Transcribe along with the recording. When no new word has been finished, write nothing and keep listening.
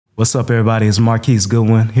What's up, everybody? It's Marquise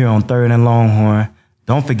Goodwin here on Third and Longhorn.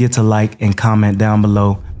 Don't forget to like and comment down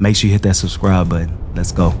below. Make sure you hit that subscribe button.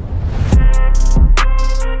 Let's go.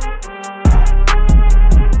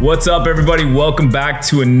 What's up, everybody? Welcome back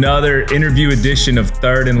to another interview edition of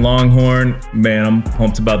Third and Longhorn. Man, I'm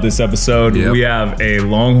pumped about this episode. Yep. We have a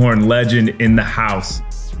Longhorn legend in the house.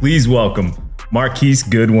 Please welcome Marquise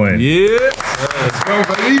Goodwin. Yeah. Let's go,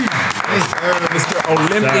 baby. Mr.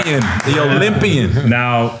 Olympian, the Olympian.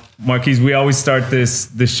 Now, Marquise, we always start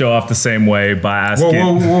this show off the same way by asking.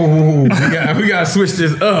 Whoa. We gotta switch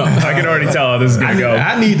this up. I can already tell how this is gonna go.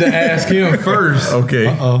 I need to ask him first. Okay.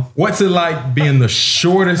 What's it like being the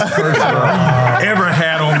shortest person we've ever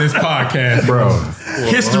had on this podcast, bro?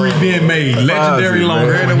 History being made. Legendary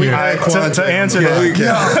Longhorn. To answer that,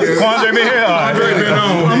 Quandre been here.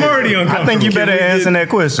 I'm already uncomfortable. I think you better answer that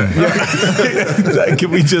question.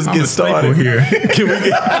 Can we just get started here? Can we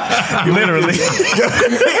get literally?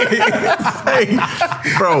 Hey,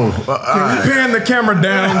 bro. Can we pan the camera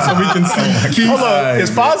down so we can see? Hold on,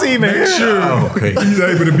 is Fozzy even here? Sure. He's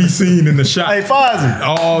able to be seen in the shot. Hey, Fozzy.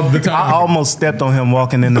 All the time. I almost stepped on him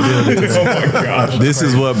walking in the building today. Oh my gosh. This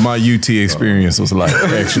is what my UT experience was like,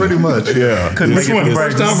 actually. Pretty much. Yeah. Couldn't make it the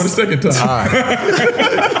first time or the second time?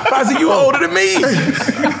 Fozzy, you older than me.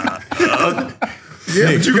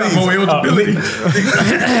 Yeah, but you got more eligibility.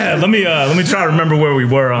 Let me try to remember where we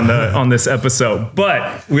were on this episode.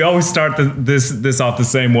 But we always start this off the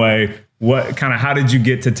same way. How did you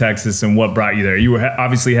get to Texas, and what brought you there? You were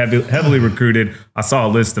obviously heavily recruited. I saw a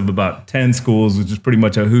list of about 10 schools, which is pretty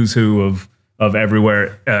much a who's who of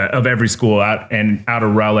everywhere, of every school out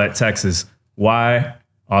of Rowlett, Texas. Why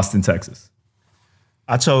Austin, Texas?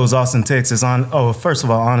 I chose Austin, Texas. First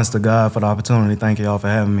of all, honest to God for the opportunity. Thank you all for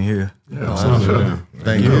having me here. Yeah,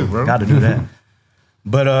 thank you, bro. Got to do that.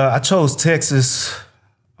 But I chose Texas,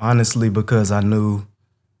 honestly, because I knew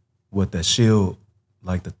what that shield,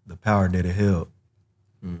 like the power that it held.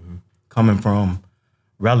 Coming from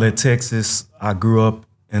Rowlett, Texas, I grew up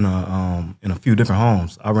in a few different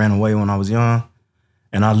homes. I ran away when I was young,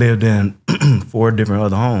 and I lived in 4 different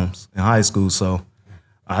other homes in high school. So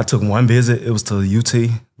I took one visit. It was to UT.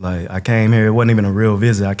 Like, I came here. It wasn't even a real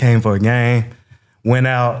visit. I came for a game. Went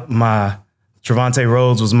out. Trevante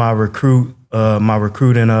Rhodes was my recruit.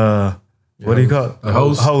 Recruiting. What do you call it? A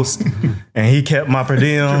host. And he kept my per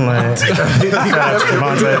diem. Like, You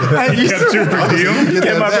kept your per diem? He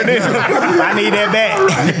kept my per diem. I need that back.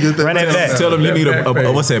 Run that back. Tell them you need a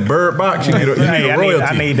what's that, bird box? You need a royalty.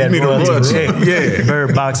 I need that royalty check. Yeah.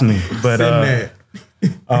 Bird box me. But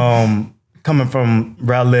coming from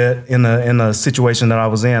Rowlett in a situation that I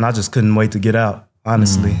was in, I just couldn't wait to get out,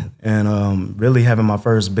 honestly. And really having my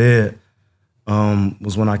first bed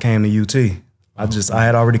was when I came to UT. I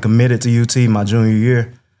had already committed to UT my junior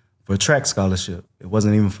year for a track scholarship. It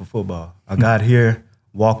wasn't even for football. I got here,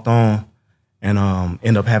 walked on, and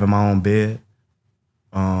ended up having my own bed.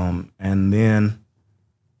 And then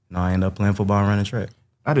I ended up playing football and running track.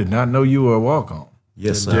 I did not know you were a walk-on.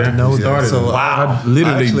 Yes, sir. Wow. I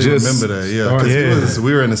literally just just remember that. Yeah, because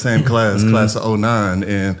we were in the same class, class of 09,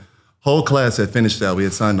 and whole class had finished out. We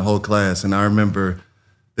had signed the whole class, and I remember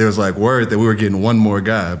there was like word that we were getting one more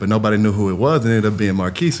guy, but nobody knew who it was. And it ended up being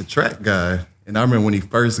Marquise, a track guy. And I remember when he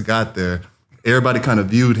first got there, everybody kind of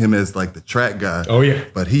viewed him as like the track guy. Oh, yeah.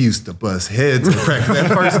 But he used to bust heads in practice.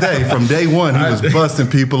 That first day, from day one, he was busting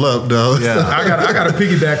people up, though. Yeah. I got to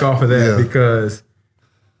piggyback off of that because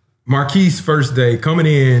Marquise first day coming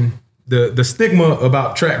in, the stigma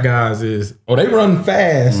about track guys is, they run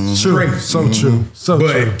fast, straight. So true.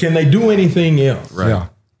 But can they do anything else? Right. Yeah.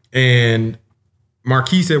 And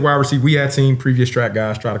Marquise at wide receiver, we had seen previous track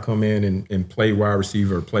guys try to come in and play wide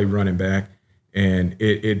receiver or play running back, and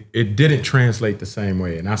it didn't translate the same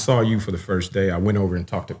way. And I saw you for the first day. I went over and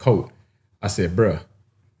talked to Coach. I said, bruh,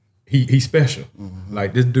 he's special.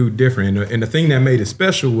 Like, this dude different. And the thing that made it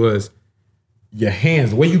special was your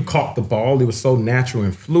hands, the way you caught the ball. It was so natural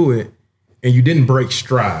and fluid, and you didn't break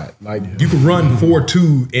stride. Like, you could run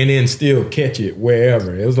 4.2 and then still catch it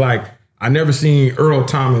wherever. It was like, I never seen Earl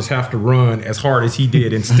Thomas have to run as hard as he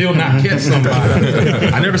did and still not catch somebody.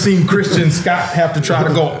 I never seen Christian Scott have to try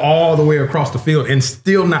to go all the way across the field and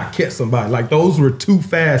still not catch somebody. Like, those were 2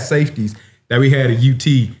 fast safeties that we had at UT,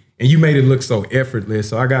 and you made it look so effortless.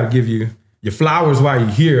 So I got to give you your flowers while you're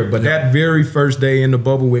here. But that very first day in the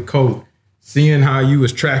bubble with Coach, seeing how you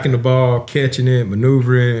was tracking the ball, catching it,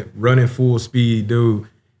 maneuvering, running full speed, dude,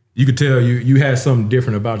 you could tell you had something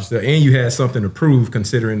different about yourself, and you had something to prove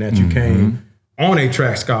considering that you came on a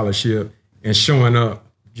track scholarship and showing up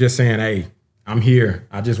just saying, hey, I'm here.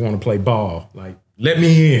 I just want to play ball. Like, let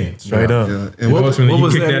me in. Straight up. Yeah. And What was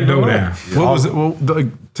kick that door like? down? What was it? Well,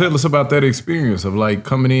 tell us about that experience of like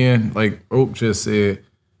coming in, like Oak just said,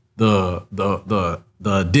 the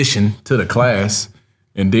addition to the class,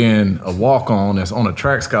 and then a walk-on that's on a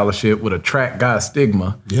track scholarship with a track guy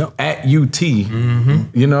stigma at UT.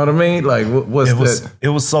 You know what I mean? Like, what's that? It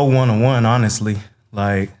was so one-on-one, honestly.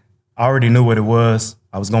 Like, I already knew what it was.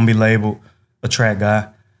 I was going to be labeled a track guy.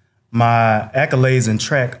 My accolades in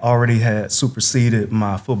track already had superseded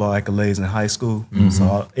my football accolades in high school.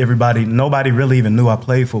 So nobody really even knew I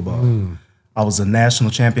played football. I was a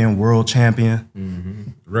national champion, world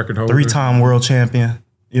champion, Record holder. 3-time world champion,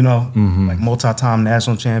 you know, like multi-time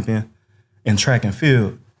national champion in track and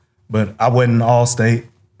field. But I wasn't all state.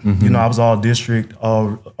 You know, I was all district,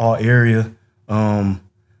 all area.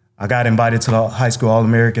 I got invited to the high school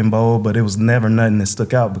All-American Bowl, but it was never nothing that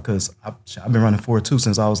stuck out because I've been running 4.2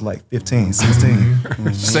 since I was like 15,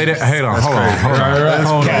 16. Say that.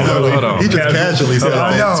 Hold on. He just casually said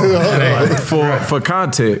that too. For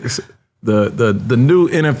context, the new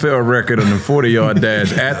NFL record on the 40-yard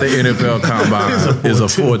dash at the NFL Combine is a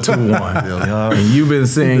 4.21. And you've been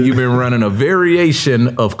saying you've been running a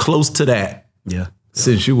variation of close to that. Yeah.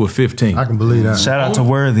 Since you were 15. I can believe that. Shout out to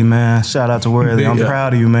Worthy, man. Shout out to Worthy. I'm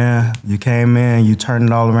proud of you, man. You came in, you turned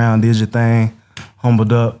it all around, did your thing,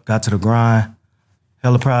 humbled up, got to the grind.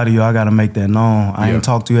 Hella proud of you. I got to make that known. I ain't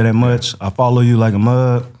talked to you that much. I follow you like a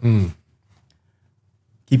mug.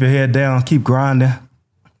 Keep your head down, keep grinding,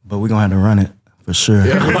 but we're going to have to run it for sure. For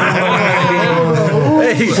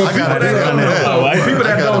people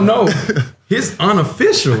that don't know, his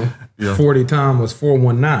unofficial 40 time was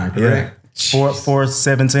 4.19, correct?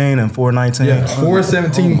 4.17 and 4.19. Yeah,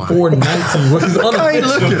 4.17, 4.19 was his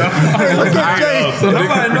unofficial. The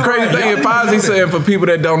crazy thing is, Fozzy saying for people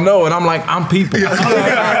that don't know, and I'm like, I'm people. I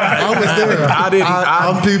was there.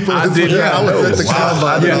 I'm people. I did not I was at the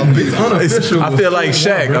combine. I'm people. Unofficial. I feel like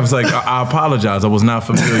Shaq. I was like, I apologize. I was not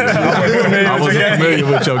familiar. I wasn't familiar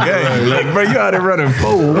with your game. Like, bro, you out there running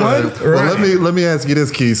 4.1. Well, let me ask you this,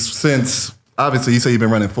 Keith. Since obviously you say you've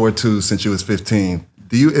been running 4.2 since you was 15.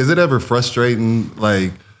 Is it ever frustrating,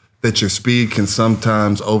 like, that your speed can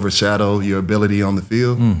sometimes overshadow your ability on the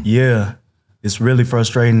field? Yeah, it's really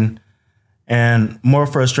frustrating, and more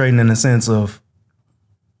frustrating in the sense of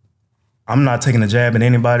I'm not taking a jab at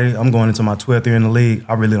anybody. I'm going into my 12th year in the league.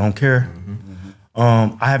 I really don't care.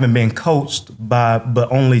 I haven't been coached by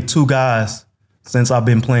but only 2 guys since I've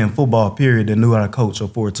been playing football, period, that knew how to coach a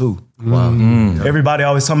 4.2. Wow. Everybody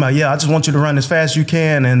always talking about, I just want you to run as fast as you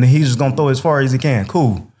can, and he's just gonna throw as far as he can.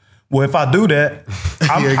 Cool. Well, if I do that,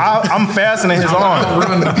 I'm fastening his arm.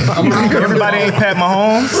 Everybody ain't Pat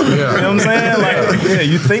Mahomes. You know what I'm saying? Like,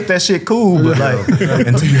 you think that shit cool, but like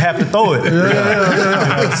until you have to throw it.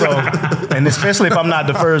 So, and especially if I'm not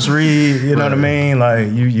the first read, you know what I mean?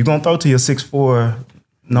 Like you gonna throw to your 6'4",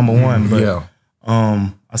 number one. But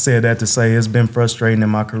I said that to say it's been frustrating in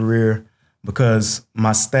my career because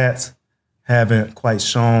my stats haven't quite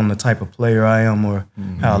shown the type of player I am or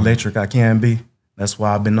how electric I can be. That's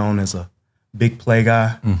why I've been known as a big play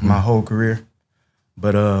guy my whole career.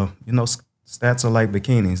 But, stats are like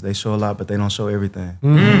bikinis. They show a lot, but they don't show everything.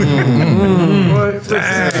 I'm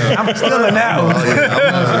still in that one.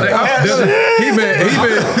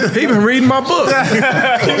 He been reading my book.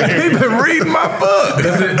 He been reading my book.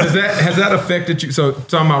 Has that affected you? So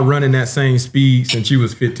talking about running that same speed since you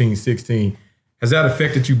was 15, 16, has that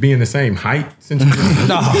affected you being the same height since you was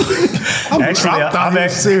No. Actually, I'm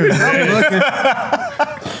actually serious.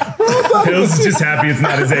 Hill's just happy it's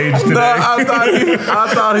not his age today. No, I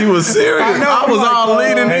thought he was serious. I was all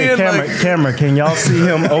leaning in. Camera, can y'all see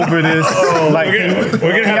him over this?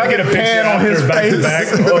 We're gonna have to get a pan on his face.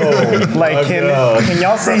 Can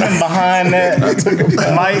y'all see him behind that mic?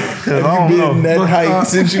 Because I don't know. That height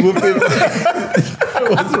since you were 15.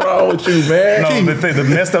 What's wrong with you, man? No, the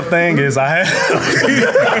messed up thing is I had.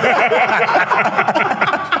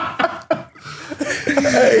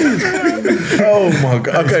 Oh my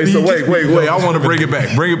God. Okay, so wait. I want to bring it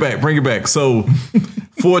back. So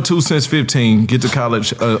 4.2 since 15, get to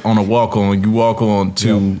college on a walk-on. You walk on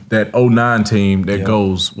to that 09 team that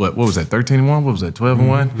goes, what was that, 13-1? What was that,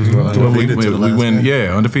 12-1? We win,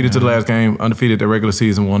 undefeated to the last game, undefeated the regular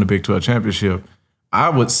season, won the Big 12 championship. I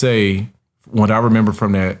would say what I remember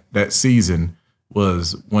from that season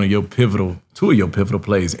was two of your pivotal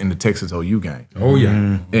plays in the Texas OU game. Oh,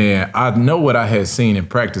 yeah. And I know what I had seen in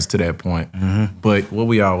practice to that point, but what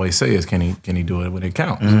we always say is, can he do it when it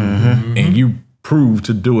counts? And you proved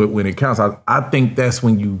to do it when it counts. I think that's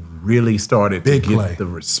when you really started to get the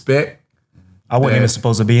respect. I wasn't even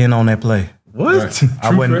supposed to be in on that play. What?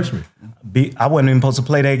 I wasn't. I wasn't even supposed to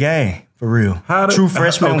play that game for real. True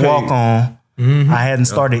freshman okay. walk on. I hadn't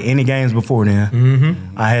started any games before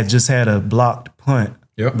then. I had just had a blocked punt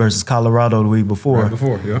versus Colorado the week before,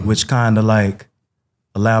 which kind of like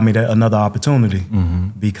allowed me another opportunity.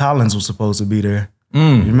 B. Collins was supposed to be there. You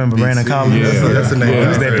remember Brandon Collins? Yeah, that's a name. He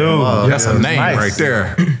was that dude. That's a name right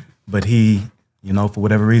there. But he, you know, for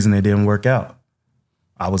whatever reason, it didn't work out.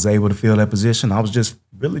 I was able to fill that position. I was just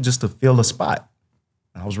to fill a spot.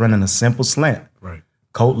 I was running a simple slant. Right.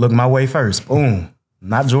 Colt looked my way first. Boom.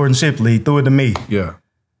 Not Jordan Shipley. He threw it to me. Yeah.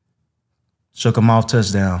 Shook him off,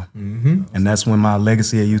 touchdown. And that's when my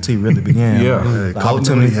legacy at UT really began. Hey, Colt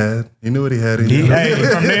knew what he had. He knew what he had. Hey,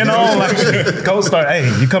 from then on, like, Coach started,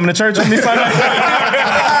 hey, you coming to church with me Sunday?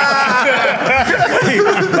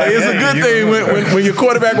 It's a good thing when your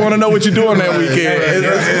quarterback want to know what you're doing that weekend.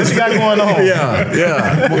 What you got going on? Yeah.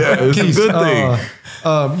 It's a good thing.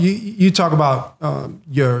 You talk about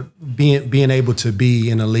your being able to be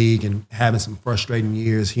in a league and having some frustrating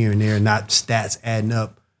years here and there, not stats adding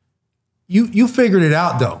up. You figured it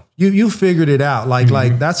out though. You figured it out.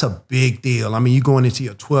 Like that's a big deal. I mean, you going into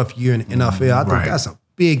your 12th year in the NFL. I think that's a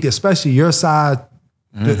big deal, especially your side.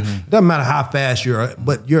 It doesn't matter how fast you're,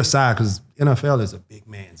 but your side, because NFL is a big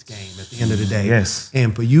man's game at the end of the day. Yes.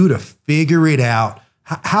 And for you to figure it out,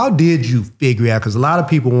 how did you figure it out? Because a lot of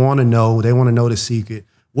people want to know. They want to know the secret.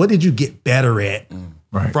 What did you get better at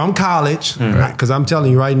from college? Because I'm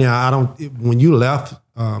telling you right now, when you left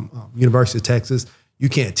University of Texas, you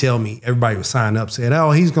can't tell me everybody was signed up saying,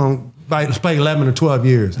 oh, he's going to play 11 or 12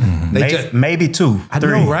 years. Maybe 2, 3. I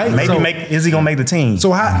know, right? Maybe is he going to make the team?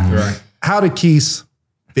 So how did Keith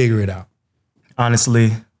figure it out?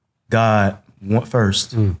 Honestly, God went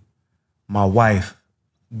first. My wife,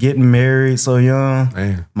 getting married so young.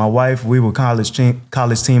 Man. My wife, we were college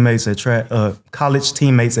teammates at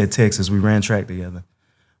Texas. We ran track together.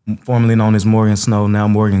 Formerly known as Morgan Snow, now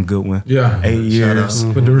Morgan Goodwin. 8 years.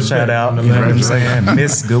 Put the respect Shout out, on the you know what I'm name. saying?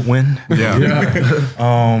 Miss Goodwin.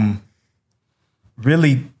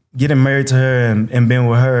 Really getting married to her and being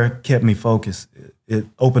with her kept me focused. It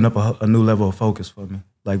opened up a new level of focus for me.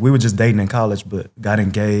 Like, we were just dating in college, but got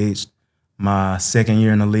engaged my second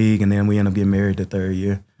year in the league, and then we ended up getting married the third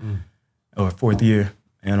year or fourth year.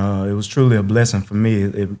 And it was truly a blessing for me.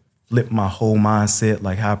 It flipped my whole mindset,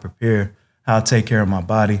 like how I prepare, how I take care of my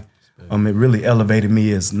body. It really elevated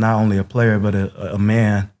me as not only a player, but a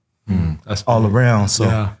man all around.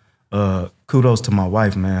 So kudos to my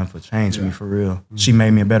wife, man, for changing me for real. She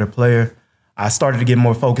made me a better player. I started to get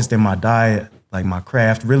more focused in my diet, like my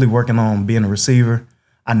craft, really working on being a receiver.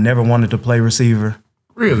 I never wanted to play receiver.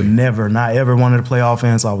 Really? Never, not ever wanted to play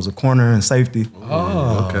offense. I was a corner and safety.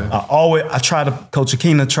 Oh, okay. I tried to, Coach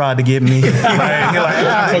Akina tried to get me. You're the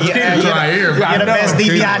best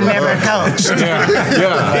DB I never coached.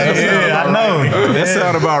 I know. That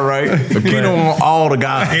sound about right. Akino want all the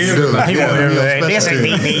guys. This is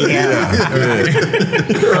DB,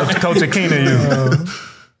 Coach Akina, you.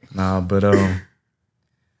 Nah, but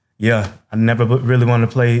I never really wanted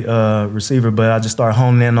to play receiver, but I just started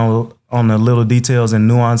honing in on the little details and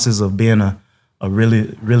nuances of being a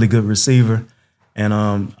really, really good receiver.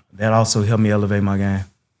 And that also helped me elevate my game.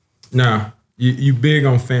 Now, you big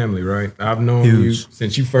on family, right? I've known you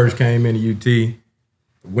since you first came into UT.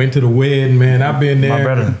 Went to the wedding, man. I've been there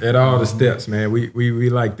at all the steps, man. We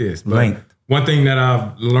like this. But one thing that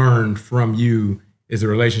I've learned from you is the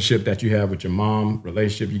relationship that you have with your mom,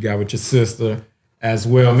 relationship you got with your sister as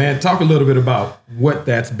well. Man, talk a little bit about what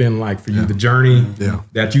that's been like for you, the journey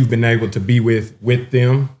that you've been able to be with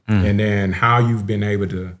them, and then how you've been able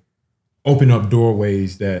to open up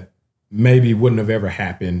doorways that maybe wouldn't have ever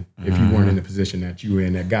happened if you weren't in the position that you were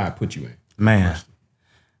in, that God put you in. Man,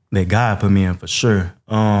 that God put me in for sure.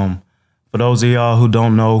 For those of y'all who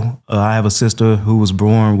don't know, I have a sister who was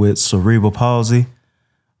born with cerebral palsy,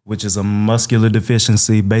 which is a muscular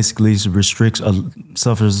deficiency. Basically, she she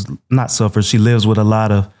lives with a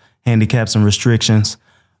lot of handicaps and restrictions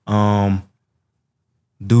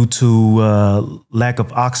due to lack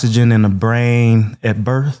of oxygen in the brain at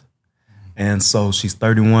birth. And so she's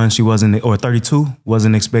 31, or 32,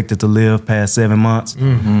 wasn't expected to live past 7 months.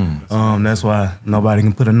 That's why nobody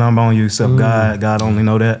can put a number on you except God. God only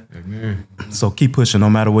know that. Amen. So keep pushing no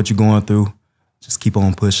matter what you're going through. Just keep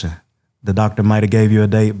on pushing. The doctor might have gave you a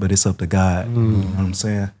date, but it's up to God. You know what I'm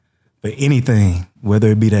saying? For anything, whether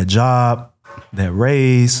it be that job, that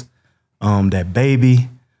raise, that baby,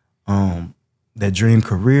 that dream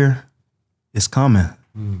career, it's coming.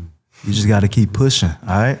 You just got to keep pushing, all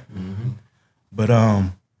right? But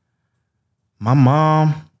my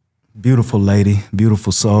mom, beautiful lady,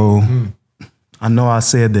 beautiful soul. I know I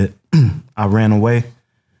said that I ran away,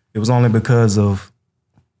 it was only because of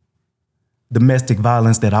domestic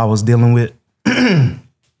violence that I was dealing with.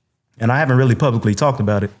 And I haven't really publicly talked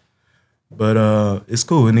about it, but it's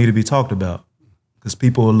cool. It need to be talked about because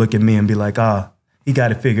people will look at me and be like, he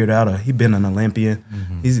got it figured out, or he been an Olympian.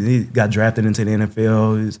 He got drafted into the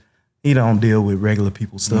NFL. He don't deal with regular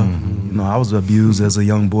people stuff. You know, I was abused as a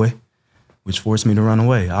young boy, which forced me to run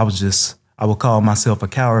away. I would call myself a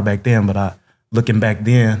coward back then, but looking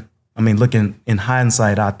in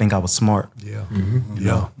hindsight, I think I was smart. Yeah. You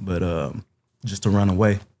know, but just to run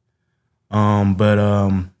away.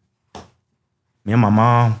 Me and my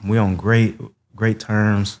mom, we on great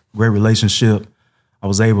terms, great relationship. I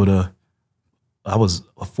was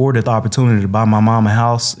afforded the opportunity to buy my mom a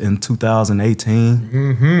house in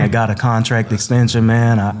 2018. I got a contract extension,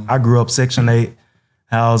 man. I grew up Section 8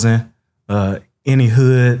 housing, any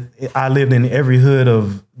hood. I lived in every hood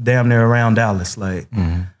of damn near around Dallas. Like,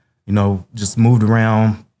 you know, just moved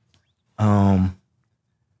around. And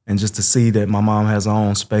just to see that my mom has her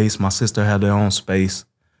own space, my sister had their own space,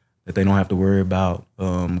 that they don't have to worry about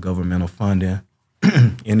governmental funding,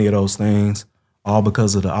 any of those things, all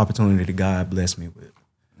because of the opportunity that God blessed me with.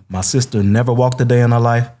 My sister never walked a day in her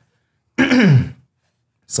life.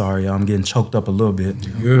 Sorry, I'm getting choked up a little bit.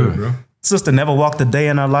 Good, bro. Sister never walked a day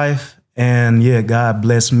in her life, and yeah, God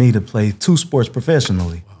blessed me to play 2 sports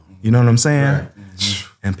professionally. You know what I'm saying? Right.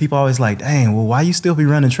 And people always like, dang, well, why you still be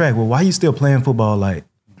running track? Well, why you still playing football? Like,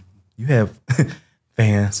 you have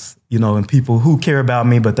fans, you know, and people who care about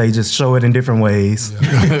me, but they just show it in different ways.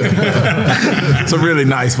 It's a really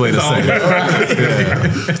nice way to say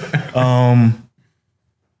it.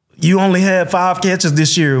 You only had 5 catches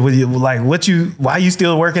this year. Like, why you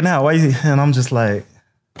still working out? And I'm just like,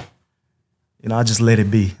 you know, I just let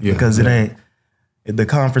it be because it ain't the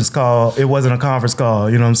conference call. It wasn't a conference call.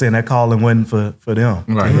 You know what I'm saying? That calling wasn't for them.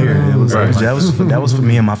 Right. It was, that was for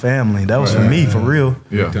me and my family. That was for me, for real.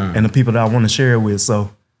 Yeah. And the people that I want to share it with.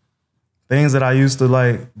 So things that I used to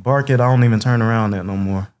like bark at, I don't even turn around at no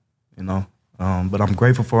more. You know. But I'm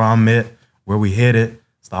grateful for where I'm at, where we headed.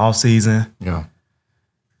 It's the off season. Yeah.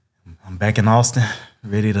 I'm back in Austin,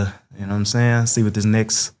 ready to, you know what I'm saying, see what this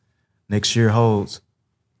next year holds.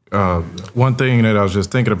 One thing that I was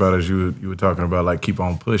just thinking about is you were talking about like keep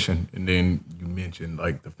on pushing, and then you mentioned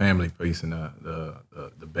like the family piece and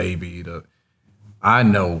the baby. I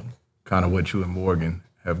know kind of what you and Morgan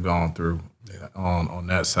have gone through on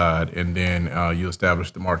that side, and then you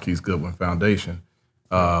established the Marquise Goodwin Foundation.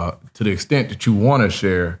 To the extent that you want to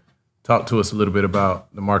share, talk to us a little bit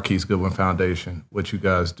about the Marquise Goodwin Foundation, what you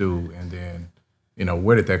guys do, and then, you know,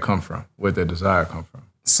 where did that come from? Where did that desire come from?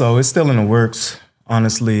 So it's still in the works,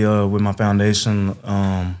 honestly, with my foundation.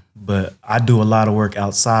 But I do a lot of work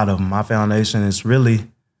outside of my foundation. It's really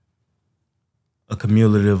a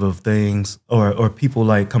cumulative of things or people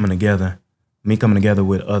like coming together, me coming together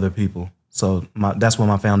with other people. So that's what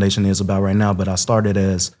my foundation is about right now. But I started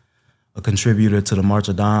as a contributor to the March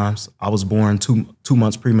of Dimes. I was born two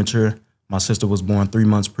months premature. My sister was born 3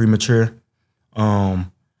 months premature.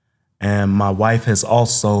 And my wife has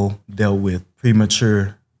also dealt with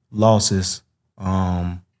premature losses.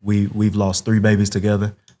 We've lost 3 babies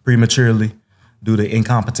together prematurely due to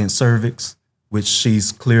incompetent cervix, which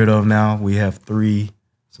she's cleared of now. We have 3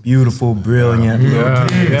 beautiful, brilliant little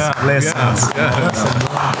kids. Blessings.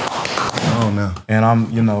 Oh no. And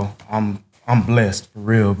I'm blessed for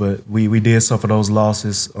real, but we did suffer those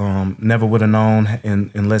losses. Never would have known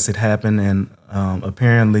unless it happened. And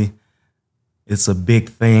apparently it's a big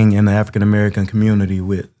thing in the African-American community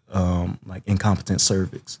with like incompetent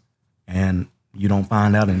cervix. And you don't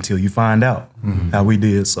find out until you find out how we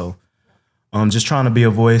did. So just trying to be a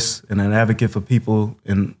voice and an advocate for people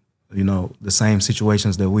in, you know, the same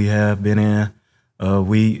situations that we have been in.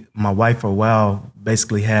 My wife for a while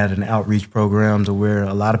basically had an outreach program to where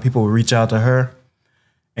a lot of people would reach out to her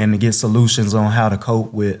and to get solutions on how to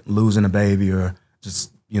cope with losing a baby or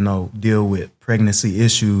just, you know, deal with pregnancy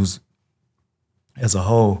issues as a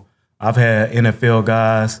whole. I've had NFL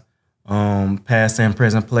guys, past and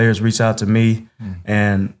present players reach out to me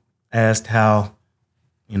and asked how,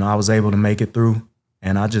 you know, I was able to make it through.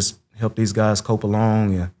 And I just help these guys cope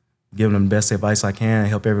along and give them the best advice I can,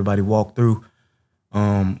 help everybody walk through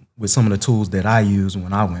with some of the tools that I used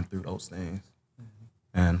when I went through those things.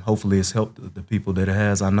 And hopefully it's helped the people that it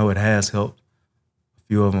has. I know it has helped a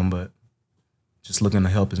few of them, but just looking to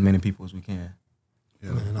help as many people as we can.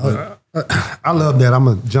 Yeah. Man, I love that. I'm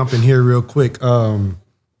going to jump in here real quick.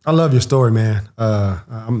 I love your story, man.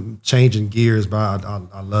 I'm changing gears, but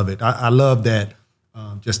I love it. I love that,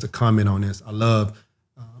 just to comment on this, I love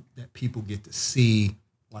that people get to see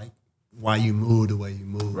like why you move the way you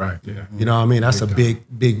move. Right. Yeah. You know what I mean? That's a big,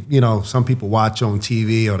 you know, some people watch on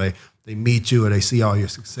TV or they meet you or they see all your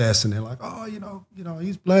success and they're like, oh, you know,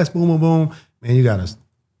 he's blessed, boom, boom, boom. Man, you got an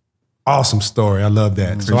awesome story. I love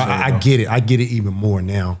that. So I get it. I get it even more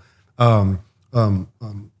now.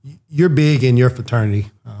 You're big in your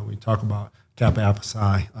fraternity. We talk about Kappa Alpha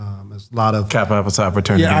Psi. There's a lot of Kappa Alpha Psi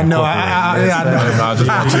fraternity. Yeah, I know. I know. I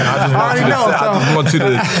just want you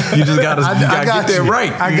to. You just got to get that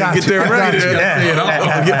right. I got get that right.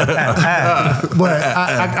 But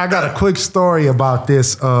I got a quick story about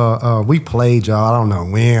this. We played y'all. I don't know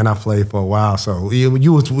when. I played for a while, so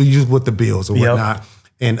you was with the Bills or whatnot,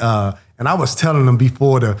 and I was telling them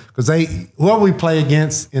before because whoever we play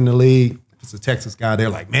against in the league. It's a Texas guy. They're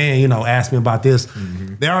like, man, you know, ask me about this.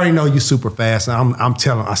 Mm-hmm. They already know you super fast. And I'm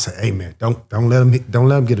telling them, I said, hey man, don't let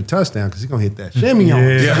him get a touchdown because he's gonna hit that shimmy on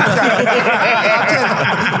him.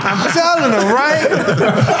 I'm telling them,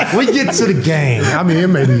 right? We get to the game. I mean, it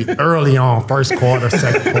may be early on, first quarter,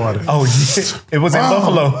 second quarter. Oh, yeah. It was in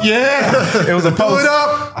Buffalo. Yeah. It was a post. It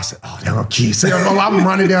up. I said, oh, they're gonna keep saying, I'm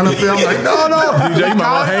running down the field. I'm like, no. DJ, you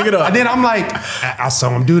might want to hang it up. And then I'm like, I saw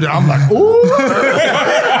him do that. I'm like, ooh.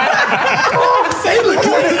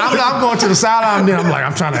 I'm going to the sideline, then I'm like,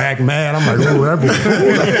 I'm trying to act mad. I'm like, ooh, that'd be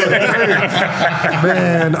cool.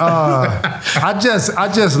 Man, I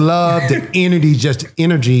just love the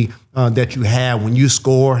energy, that you have when you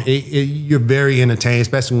score. You're very entertained,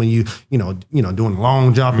 especially when you doing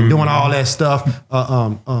long jump and doing all that stuff.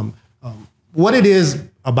 What it is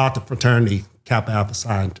about the fraternity, Kappa Alpha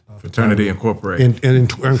Psi Fraternity Incorporated,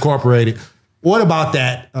 Incorporated. What about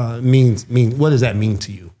that means? What does that mean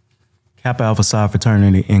to you? Kappa Alpha Psi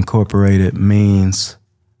Fraternity Incorporated means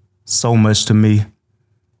so much to me.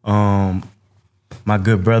 My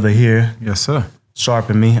good brother here, yes sir,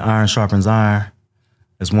 sharpen me. Iron sharpens iron.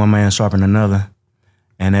 As one man sharpen another.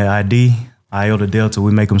 And at ID, iota delta,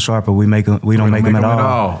 we make them sharper. We don't make them at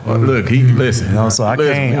all. Look, listen. You know, so I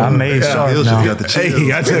made sharp now. Got the chills.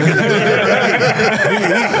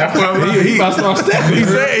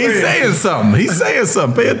 He's saying something. He's saying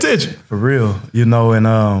something. Pay attention. For real, you know,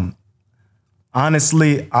 and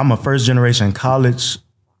honestly, I'm a first generation college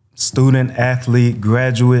student, athlete,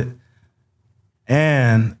 graduate,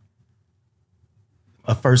 and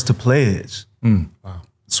a first to pledge. Wow.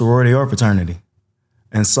 Sorority or fraternity.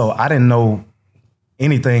 And so I didn't know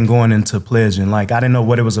anything going into pledging. Like, I didn't know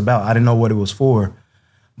what it was about. I didn't know what it was for.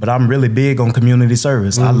 But I'm really big on community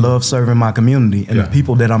service. I love serving my community and the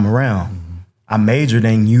people that I'm around. I majored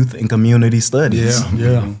in youth and community studies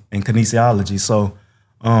and kinesiology. So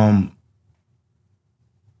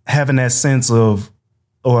having that sense of,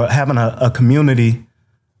 or having a community,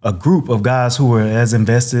 a group of guys who are as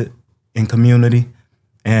invested in community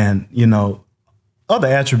and, you know, other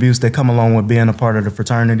attributes that come along with being a part of the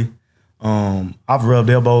fraternity. I've rubbed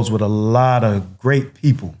elbows with a lot of great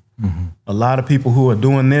people, a lot of people who are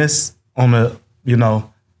doing this on a, you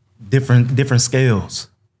know, different scales,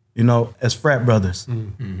 you know, as frat brothers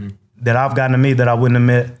that I've gotten to meet that I wouldn't have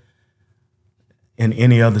met in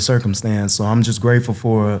any other circumstance. So I'm just grateful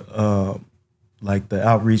for like the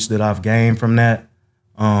outreach that I've gained from that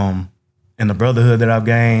and the brotherhood that I've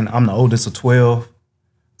gained. I'm the oldest of 12.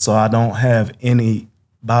 So I don't have any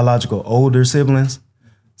biological older siblings.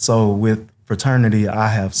 So with fraternity, I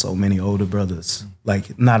have so many older brothers.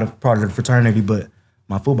 Like, not a part of the fraternity, but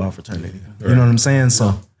my football fraternity. You know what I'm saying?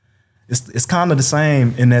 So it's kind of the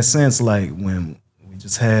same in that sense. Like when we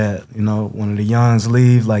just had, you know, one of the youngs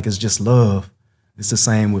leave, like it's just love. It's the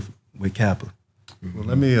same with Kappa. Well,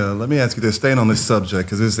 let me ask you this, staying on this subject,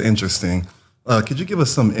 because this is interesting. Could you give us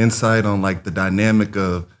some insight on like the dynamic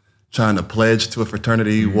of trying to pledge to a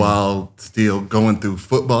fraternity while still going through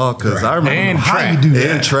football? Because I remember how you do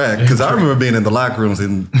that. And track. Because I remember being in the locker rooms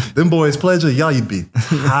and them boys pledge, y'all, you'd be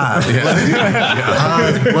high,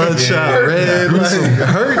 bloodshot, red,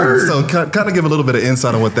 hurting. So kind of give a little bit of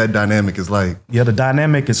insight on what that dynamic is like. Yeah, the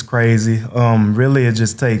dynamic is crazy. Really, it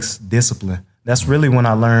just takes discipline. That's really when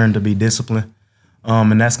I learned to be disciplined.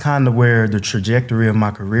 And that's kind of where the trajectory of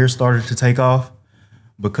my career started to take off,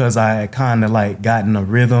 because I had kind of like gotten a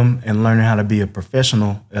rhythm and learning how to be a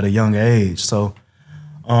professional at a young age. So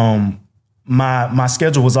my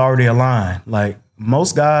schedule was already aligned. Like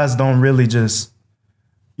most guys don't really just,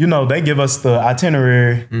 you know, they give us the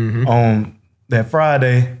itinerary on that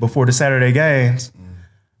Friday before the Saturday games,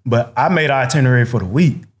 but I made an itinerary for the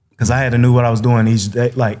week because I had to know what I was doing each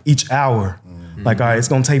day, like each hour. Like, all right, it's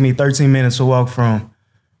gonna take me 13 minutes to walk from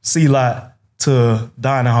C-Lot to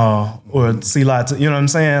dining hall or C-Lot to, you know what I'm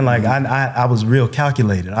saying? Like I was real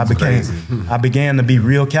calculated. I began to be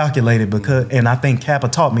real calculated because, and I think Kappa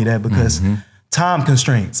taught me that because time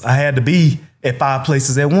constraints. I had to be at 5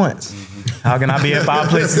 places at once. How can I be at 5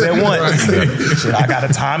 places at once? Shit, I got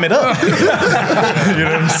to time it up. You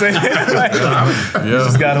know what I'm saying? Like, you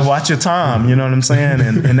just got to watch your time. You know what I'm saying?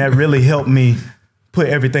 And that really helped me put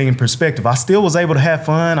everything in perspective. I still was able to have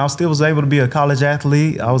fun. I still was able to be a college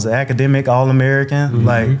athlete. I was an academic All-American.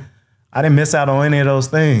 Like, I didn't miss out on any of those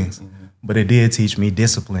things. But it did teach me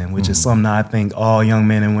discipline, which is something I think all young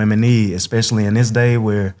men and women need, especially in this day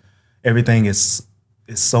where everything is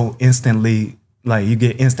so instantly, like you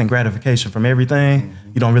get instant gratification from everything.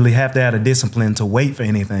 You don't really have to have a discipline to wait for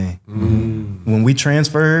anything. When we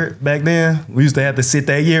transferred back then, we used to have to sit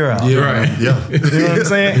that year out. Yeah, right. Yeah. You know what I'm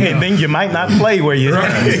saying? And then you might not play where you're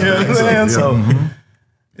at. You know what I'm saying? So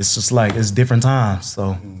it's just like, it's different times.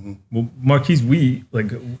 So Well, Marquise, we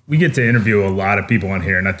get to interview a lot of people on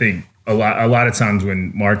here, and I think a lot of times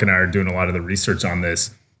when Mark and I are doing a lot of the research on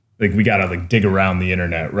this, like we gotta like dig around the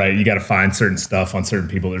internet, right? You gotta find certain stuff on certain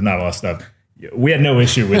people. There's not a lot of stuff. We had no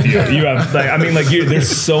issue with you. You have like, I mean, like there's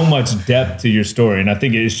so much depth to your story, and I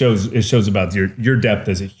think it shows about your depth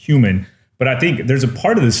as a human. But I think there's a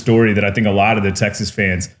part of the story that I think a lot of the Texas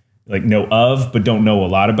fans like know of, but don't know a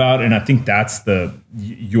lot about. And I think that's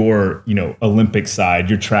your Olympic side,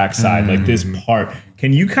 your track side, like this part.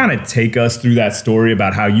 Can you kind of take us through that story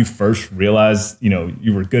about how you first realized,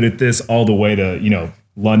 you were good at this all the way to,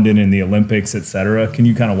 London and the Olympics, et cetera? Can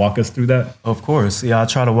you kind of walk us through that? of course, yeah, I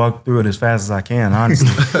try to walk through it as fast as I can, honestly.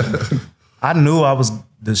 I knew I was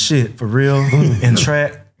the shit for real in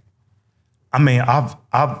track. I mean, I'm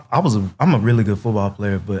a really good football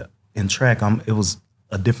player, but in track, it was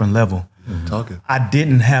a different level. Talking. I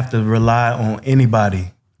didn't have to rely on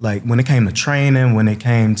anybody. Like when it came to training, when it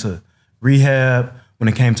came to rehab, when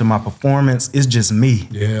it came to my performance, it's just me.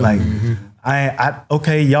 Yeah. Like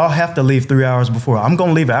okay, y'all have to leave 3 hours before. I'm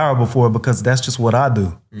gonna leave an hour before because that's just what I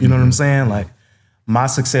do. You know what I'm saying? Like my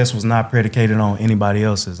success was not predicated on anybody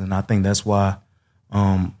else's, and I think that's why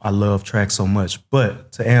I love track so much.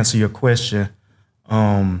 But to answer your question,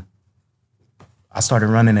 I started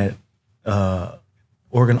running at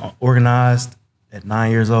organized at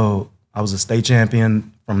 9 years old. I was a state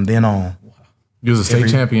champion from then on. You was a state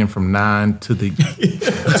champion from 9 to the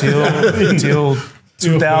until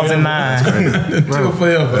 2009. From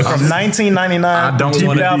 1999 to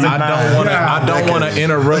 2009. I don't want to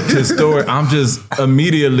interrupt his story. I'm just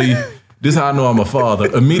immediately. This is how I know I'm a father.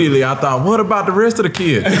 Immediately, I thought, what about the rest of the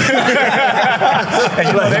kids? And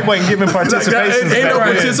they wasn't giving participations. Ain't no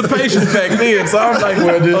participations back then. So I'm like,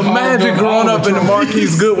 imagine growing up in the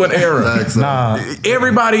Marquise Goodwin era. Nah,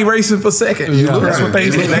 Everybody racing for second. yeah, that's what they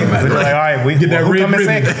used to think. They were like, all right, we get that red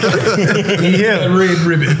ribbon. Yeah, Red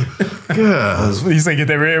ribbon. God. You say get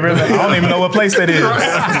that red ribbon? I don't even know what place that is.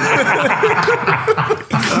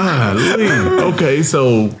 Okay,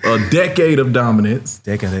 so a decade of dominance.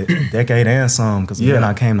 Decade and some, because then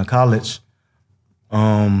I came to college.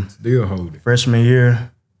 Still hold it. Freshman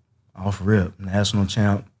year, off rip, national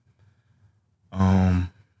champ.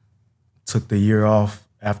 Took the year off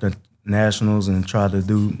after nationals and tried to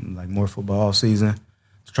do like more football off season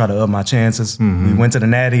to try to up my chances. We went to the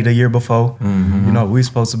Natty the year before. You know what we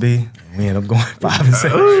supposed to be. We ended up going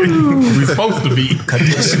 5-7. We supposed to be.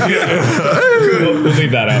 We'll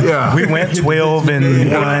leave that out. Yeah. We went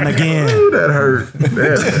 12-1 again. That hurt.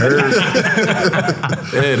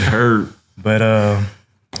 That hurt. But I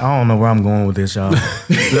don't know where I'm going with this, y'all. No,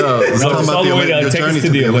 it's all the way to take us to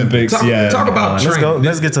the Olympics. Talk about Let's training. go.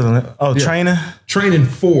 Let's get to the training. Training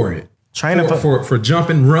for it. Training for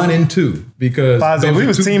jumping, running too. Because Fozzy, those we are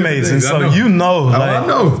was two teammates, and different so things. you know, I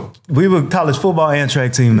know. we were college football and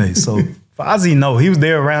track teammates. So Fozzy know he was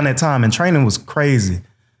there around that time, and training was crazy.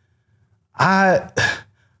 For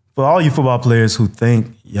all you football players who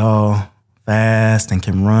think y'all fast and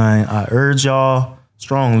can run, I urge y'all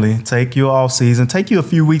strongly, take your off season, take you a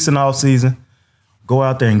few weeks in the off season, go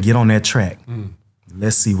out there and get on that track.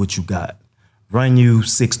 Let's see what you got. Run you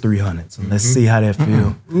 6 300s. And let's see how that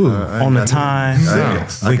feel. On the time,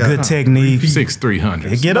 with good technique. 6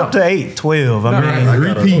 300. Get up to 8, 12. I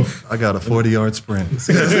mean, I got a 40-yard sprint.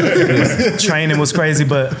 training was crazy,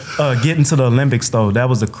 but getting to the Olympics, though, that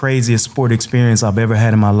was the craziest sport experience I've ever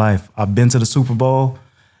had in my life. I've been to the Super Bowl,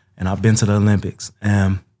 and I've been to the Olympics.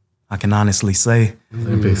 And I can honestly say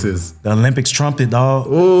the Olympics trumped it, dog.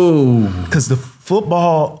 Ooh. Because the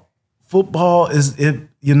football is,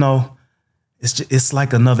 it's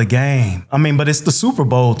like another game. I mean, but it's the Super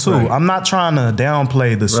Bowl, too. Right. I'm not trying to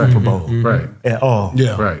downplay the Super Bowl at all.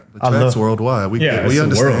 Yeah. Right. The track's worldwide. We it's the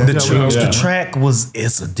understand. world. The track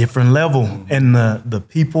it's a different level, and the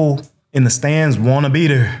people in the stands want to be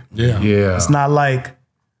there. Yeah. Yeah. It's not like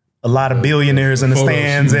a lot of billionaires in the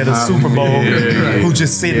stands at a Super Bowl who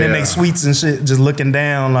just sitting in their suites and shit, just looking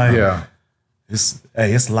down like,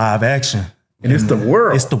 it's live action. And it's the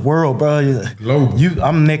world. It's the world, bro. Global.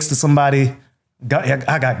 I'm next to somebody.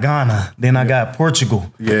 I got Ghana, then I got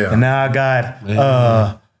Portugal, and now I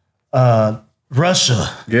got Russia.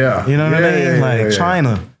 Yeah, you know what I mean?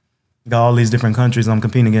 China. Got all these different countries I'm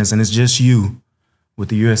competing against, and it's just you with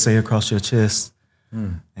the USA across your chest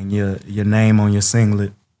and your name on your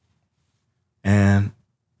singlet, and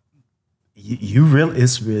you really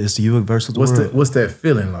it's you versus the world. What's that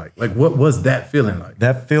feeling like? Like what was that feeling like?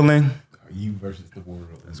 That feeling. You versus the world.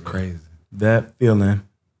 That's crazy. That feeling.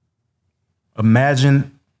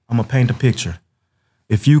 Imagine, I'm gonna paint a picture.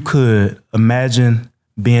 If you could imagine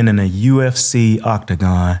being in a UFC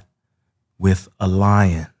octagon with a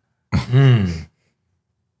lion.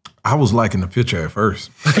 I was liking the picture at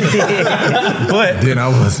first. But then I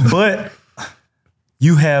was. But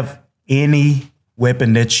you have any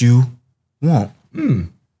weapon that you want.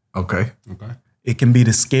 Okay. It can be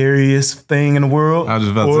the scariest thing in the world, I was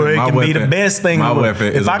just about to or say, it my can be weapon- the best thing in my the world. weapon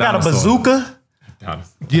is If a I got a dinosaur. bazooka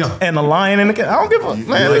Yeah. and a lion in the I don't give a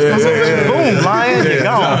man. Boom, lion, you're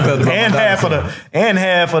gone. And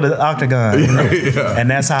half of the octagon. You know? And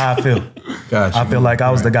that's how I feel. Gotcha. I feel like I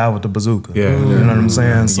was the guy with the bazooka. Yeah. You know what I'm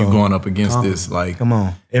saying? You going up against this like. Come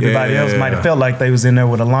on. Everybody else might have felt like they was in there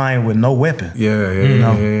with a lion with no weapon.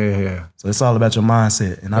 Yeah. So it's all about your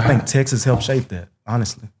mindset. And I think Texas helped shape that,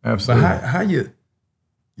 honestly. Absolutely. But how your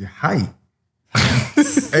height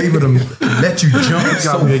able to let you jump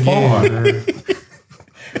so far?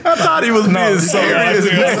 I thought he was being serious.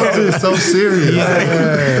 It's so serious.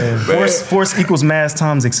 Force equals mass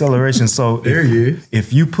times acceleration. So There he is.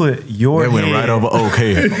 if you put your That went head, right over Oak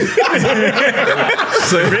head.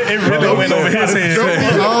 it really went over his head.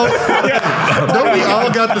 Don't we all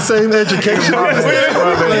got the same education?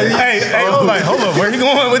 Hey, I'm like, hold up, where you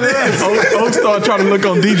going with this? Oak started trying to look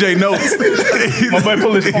on DJ notes. My boy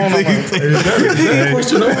pull his phone up. He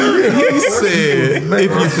said,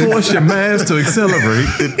 if you force your mass to accelerate,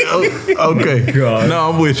 okay. God.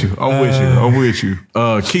 No, I'm with you. I'm with you.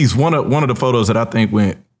 Keith, one of the photos that I think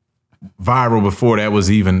went viral before that was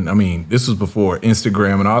even, I mean, this was before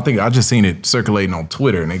Instagram and all. I think I just seen it circulating on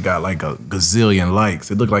Twitter and it got like a gazillion likes.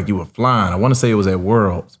 It looked like you were flying. I want to say it was at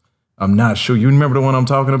Worlds. I'm not sure. You remember the one I'm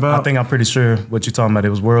talking about? I think I'm pretty sure what you're talking about. It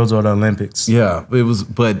was Worlds or the Olympics. Yeah, it was,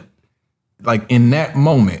 but like in that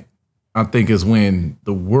moment, I think is when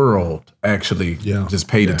the world actually just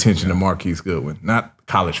paid attention to Marquise Goodwin. Not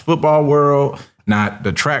college football world, not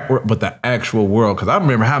the track world, but the actual world. Because I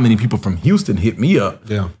remember how many people from Houston hit me up.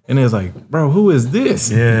 Yeah. And it was like, bro, who is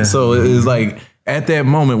this? Yeah. So it was like, at that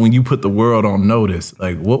moment when you put the world on notice,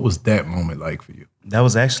 like what was that moment like for you? That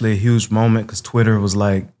was actually a huge moment because Twitter was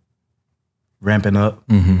like ramping up.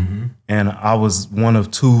 And I was one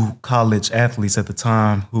of 2 college athletes at the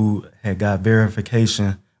time who had got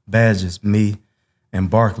verification badges, me and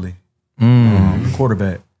Barkley,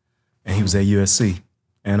 quarterback. And he was at USC.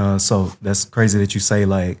 And so that's crazy that you say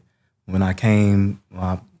like when I came,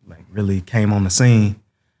 I like really came on the scene,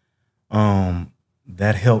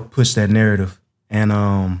 that helped push that narrative.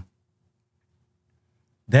 And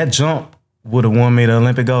that jump would have won me the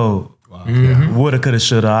Olympic gold. Wow. Woulda, coulda,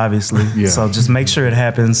 shoulda, obviously. So just make sure it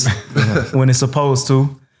happens when it's supposed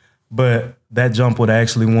to. But that jump would have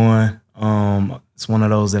actually won. It's one of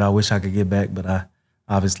those that I wish I could get back, but I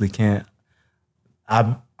obviously can't.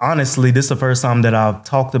 Honestly, this is the first time that I've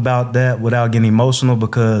talked about that without getting emotional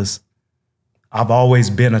because I've always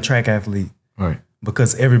been a track athlete. Right.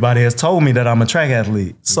 Because everybody has told me that I'm a track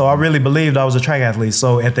athlete. So I really believed I was a track athlete.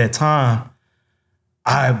 So at that time,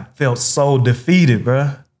 I felt so defeated,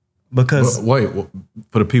 bruh. Because Wait,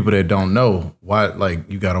 for the people that don't know, why, like,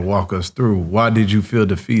 you got to walk us through. Why did you feel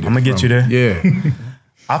defeated? I'm gonna get you there. Yeah.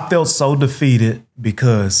 I felt so defeated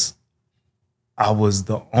because I was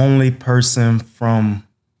the only person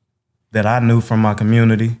that I knew from my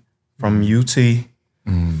community, from UT,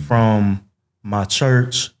 from my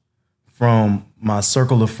church, from my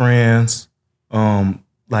circle of friends,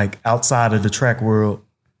 like outside of the track world,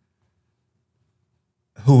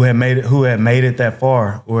 who had made it that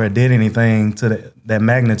far or did anything to that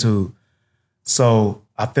magnitude. So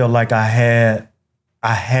I felt like I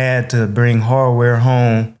had to bring hardware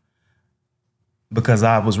home because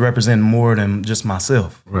I was representing more than just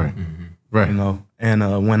myself. Right. Right. You know,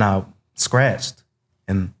 and when I scratched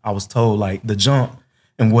and I was told like the jump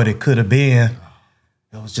and what it could have been,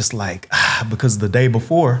 it was just like, because the day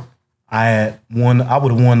before I would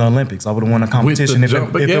have won the Olympics. I would have won a competition if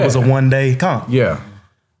it was a one-day comp. Yeah.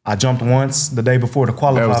 I jumped once the day before to That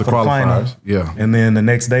qualify was for the the final. qualifiers. Yeah. And then the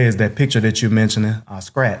next day is that picture that you're mentioning. I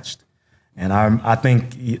scratched, and I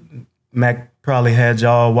think Mac probably had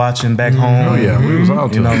y'all watching back home. Oh yeah, we was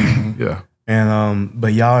out You to know, yeah. and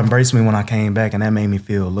but y'all embraced me when I came back, and that made me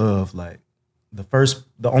feel love. Like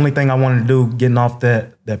the only thing I wanted to do getting off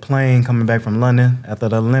that plane coming back from London after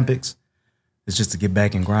the Olympics is just to get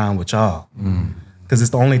back and grind with y'all, because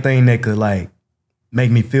it's the only thing that could like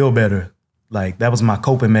make me feel better. Like that was my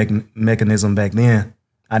coping mechanism back then.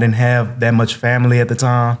 I didn't have that much family at the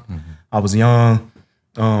time. I was young,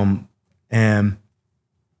 and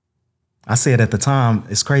I said at the time,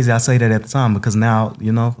 it's crazy I say that at the time because now,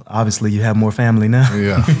 you know, obviously you have more family now.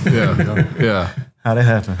 Yeah, yeah. How'd that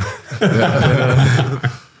happen?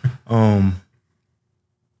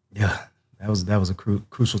 That was a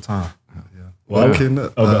crucial time. Well, Well, can, go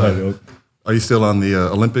ahead. are you still on the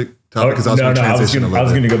Olympic topic? Because I was no, going to I was transition a little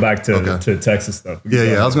going bit. to go back to Okay. to Texas stuff.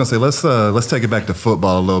 Yeah. I was going to say let's take it back to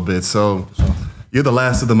football a little bit. So you're the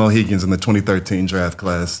last of the Mohicans in the 2013 draft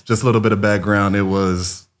class. Just a little bit of background. It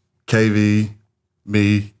was KV,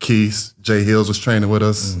 me, Keese, Jay Hills was training with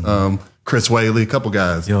us, Chris Whaley, a couple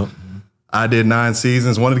guys. Yep. I did 9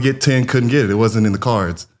 seasons, wanted to get 10, couldn't get it. It wasn't in the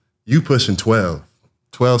cards. You pushing 12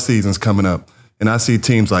 seasons coming up. And I see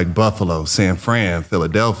teams like Buffalo, San Fran,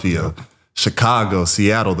 Philadelphia, Chicago,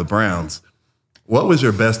 Seattle, the Browns. What was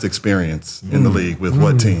your best experience in the league with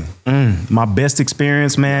what team? My best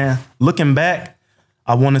experience, man, looking back,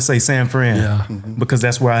 I want to say San Fran because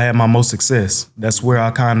that's where I had my most success. That's where I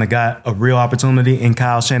kind of got a real opportunity in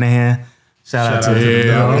Kyle Shanahan. Shout out to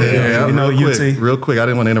Yeah, you know, real quick. I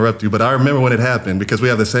didn't want to interrupt you, but I remember when it happened because we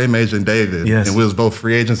have the same agent, David, Yes. and we was both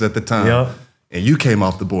free agents at the time. Yep. And you came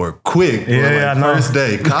off the board quick. bro. Yeah, I know. First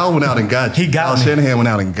day, Kyle went out and got you. He got Kyle me. Shanahan went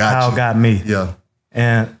out and got you. Kyle got me. Yeah.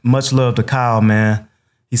 And much love to Kyle, man.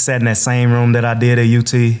 He sat in that same room that I did at UT.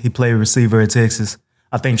 He played receiver at Texas.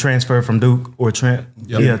 I think transferred from Duke or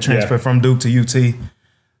transferred from Duke to UT.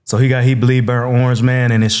 So he bleed burnt orange,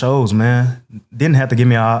 man, and it shows, man. Didn't have to give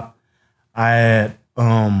me a op. I had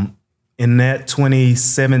in that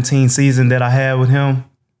 2017 season that I had with him,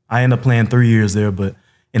 I ended up playing 3 years there, but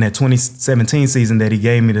in that 2017 season that he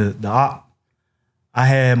gave me the op, I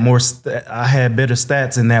had I had better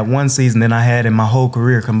stats in that one season than I had in my whole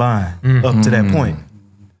career combined up to that point.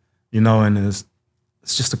 You know, and it's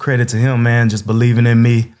just a credit to him, man, just believing in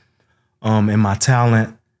me, and my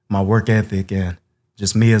talent, my work ethic, and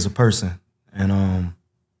just me as a person. And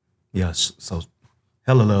so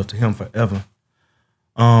hella love to him forever.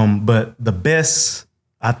 But the best,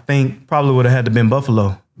 I think, probably would have had to been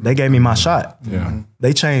Buffalo. They gave me my shot. Yeah.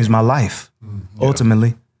 They changed my life,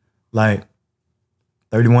 ultimately. Like,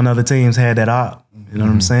 31 other teams had that op. You know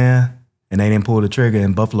what I'm saying? And they didn't pull the trigger,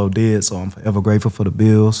 and Buffalo did, so I'm forever grateful for the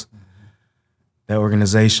Bills. That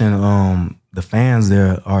organization, the fans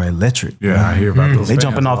there are electric. Yeah, I hear about those. They fans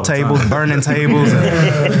jumping all off the time. tables, burning tables,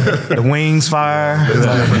 the wings fire.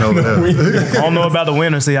 Different over there. I don't know about the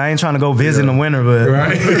winter. See, I ain't trying to go visit in the winter, but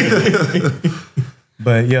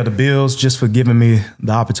but yeah, the Bills just for giving me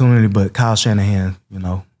the opportunity. But Kyle Shanahan, you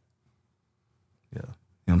know,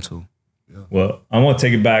 him too. Well, I want to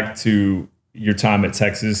take it back to your time at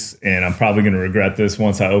Texas, and I'm probably going to regret this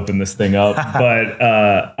once I open this thing up. But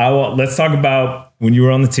let's talk about when you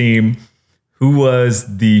were on the team. Who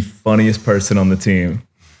was the funniest person on the team?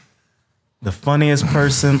 The funniest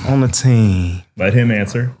person on the team. Let him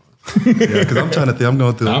answer. Yeah, because I'm trying to think. I'm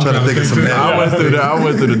trying to think of some names. I went through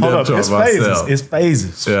the Hold depth up, it's chart phases. myself. It's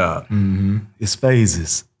phases. Yeah. It's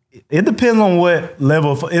phases. It depends on what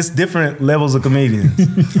level. It's different levels of comedians.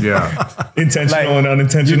 Yeah. Intentional Like, and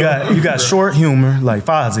unintentional. You got short humor like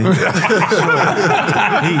Fozzy.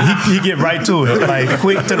 he get right to it, like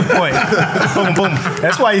quick to the point. Boom, boom.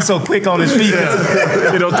 That's why he's so quick on his feet.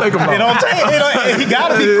 It don't take him long. He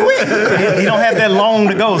gotta be quick. He don't have that long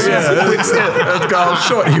to go. So it's a quick step. That's called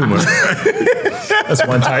short humor. That's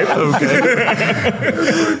one type. Okay.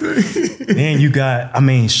 Then you got,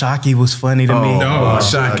 Shockey was funny to me.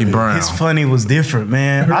 Shockey Brown. His funny was different,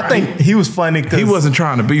 man. I think he was funny because He wasn't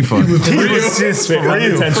trying to be funny. he was just for real.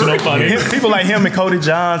 Unintentional funny. People like him and Cody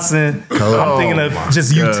Johnson. I'm thinking of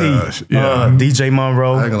just gosh, UT. yeah. DJ I ain't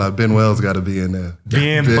Monroe. gonna lie, Ben Wells got to be in there.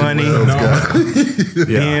 Being funny.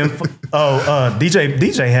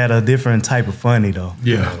 DJ had a different type of funny though.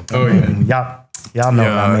 Yeah. Oh yeah. Y'all know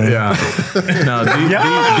what I mean. No,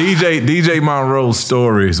 DJ Monroe's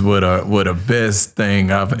stories were the best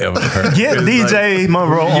thing I've ever heard. Get DJ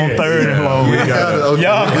Monroe on third and long. Let's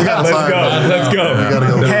Let's go.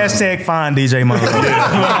 Hashtag find DJ Monroe.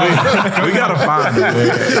 We gotta find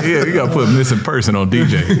it. Yeah, we gotta put missing person on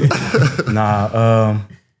DJ.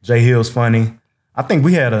 Jay Hill's funny. I think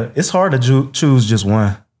it's hard to choose just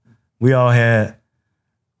one. We all had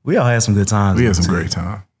some good times. We had some great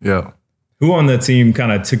time. Yeah. Who on the team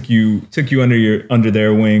kind of took you under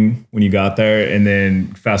their wing when you got there, and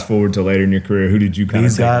then fast forward to later in your career, who did you kind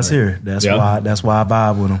of these guys here? That's why I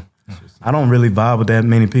vibe with them. I don't really vibe with that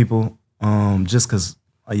many people, just because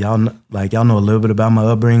y'all know a little bit about my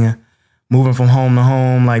upbringing, moving from home to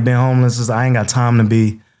home, like being homeless. I ain't got time to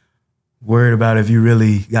be worried about if you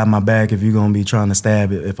really got my back, if you're gonna be trying to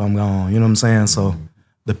stab it if I'm gone. You know what I'm saying? So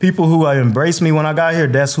the people who embraced me when I got here,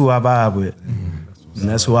 that's who I vibe with. And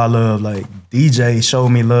that's who I love. Like DJ showed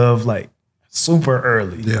me love like super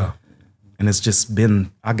early. Yeah. And it's just been,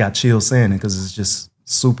 I got chills saying it because it's just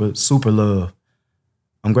super, super love.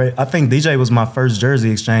 I'm great. I think DJ was my first jersey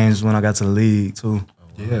exchange when I got to the league too.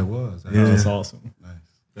 Yeah, it was. Yeah. That's awesome. Nice.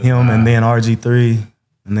 Him and then RG3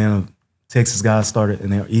 and then a Texas guy started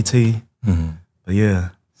and then ET. But yeah.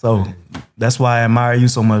 So that's why I admire you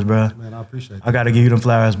so much, bro. Man, I appreciate that. I got to give you them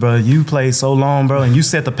flowers, bro. You played so long, bro, and you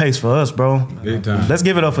set the pace for us, bro. Big time. Let's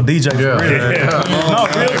give it up for DJ. Yeah. For real. No,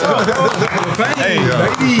 real talk. Hey,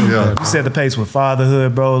 you set the pace with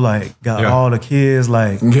fatherhood, bro. Like, got all the kids,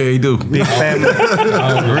 like, Yeah, he do. big family.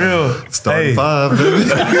 For real. Starting 5, baby.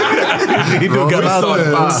 He do got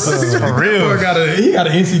started 5. For real. He got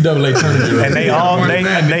an NCAA tournament. And they all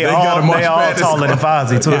taller than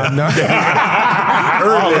Fozzy, too.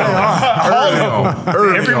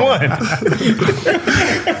 Everyone.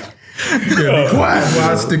 Be quiet while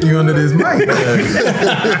I stick you under this mic.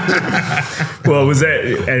 Well, was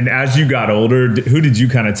that, and as you got older, who did you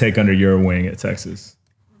kind of take under your wing at Texas?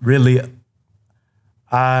 Really,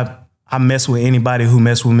 I mess with anybody who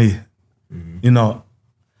mess with me. You know,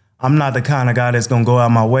 I'm not the kind of guy that's gonna go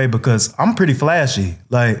out my way because I'm pretty flashy.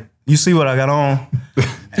 Like, you see what I got on?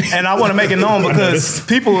 And I want to make it known because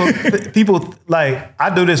people like,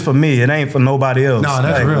 I do this for me. It ain't for nobody else. No,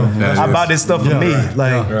 that's like, real. I buy this stuff for me. Right.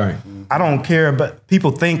 Like, Right. I don't care, but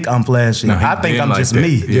people think I'm flashy. No, I think I'm like just that.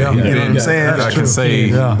 me. Yeah, You know what I'm saying? I can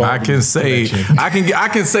say I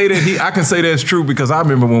can say that's true because I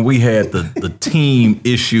remember when we had the team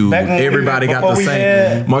issue, Back when everybody got the before we same.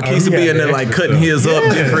 had- Marquise would be in there like cutting his up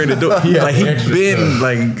different to do. Like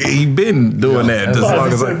he been doing that just as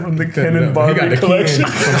long as From the Ken He got the collection.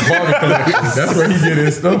 From the Barbie collection. That's where he get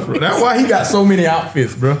his stuff from. That's why he got so many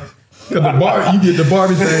outfits, bro. Because you get the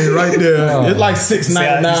Barbie thing right there. It's like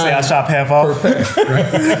 $6.99. You say I shop half off?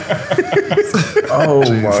 Oh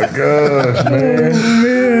my gosh,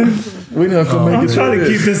 man. We not gonna make I'm it. trying to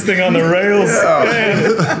keep this thing on the rails.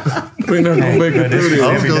 We not gonna make it through this.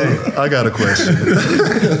 I got a question.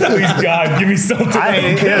 Please, God, give me something.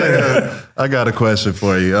 I got a question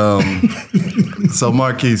for you. So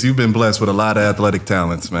Marquise, you've been blessed with a lot of athletic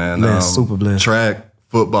talents, man. Man, super blessed. Track,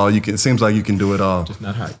 football, it seems like you can do it all.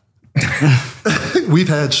 Not hype. We've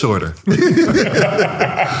had shorter.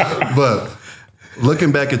 But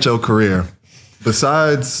looking back at your career,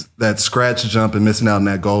 besides that scratch jump and missing out on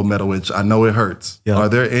that gold medal, which I know it hurts, are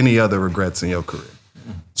there any other regrets in your career?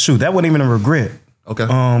 Shoot, that wasn't even a regret. Okay.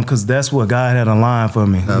 Because that's what God had in line for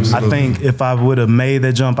me. Absolutely. I think if I would have made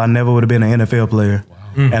that jump, I never would have been an NFL player.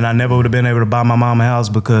 And I never would have been able to buy my mom a house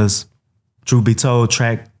because, truth be told,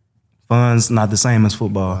 track funds not the same as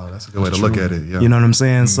football. Wow, that's a good way to look at it. Yeah. You know what I'm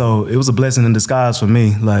saying? So it was a blessing in disguise for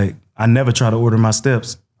me. Like, I never try to order my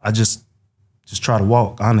steps. I just try to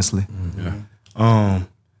walk, honestly. God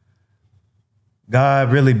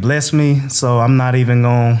really blessed me, so I ain't even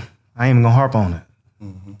gonna harp on it.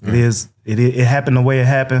 It happened the way it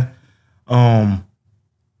happened.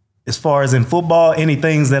 As far as in football, any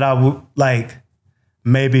things that I would like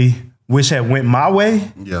maybe wish had went my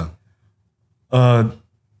way, Yeah.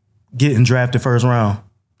 getting drafted first round.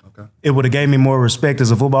 Okay. It would have gave me more respect as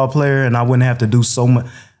a football player, and I wouldn't have to do so much.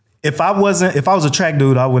 If I was a track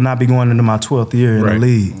dude, I would not be going into my 12th year in the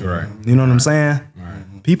league. Right. You know what I'm saying?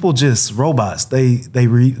 Right. People just robots. They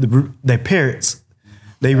parrots.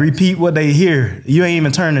 They repeat what they hear. You ain't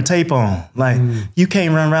even turn the tape on. Like, you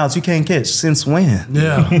can't run routes. You can't catch. Since when?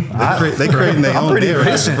 Yeah. They creating their I'm own pretty narrative.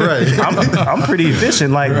 efficient. Right. I'm pretty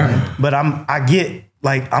efficient. Like, but I'm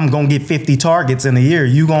gonna get 50 targets in a year.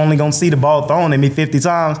 You only gonna see the ball thrown at me 50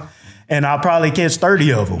 times, and I'll probably catch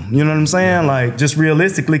 30 of them. You know what I'm saying? Like, just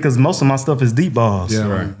realistically, because most of my stuff is deep balls. Yeah.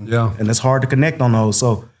 Right. Yeah. And it's hard to connect on those.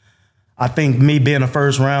 So I think me being a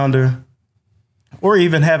first rounder, or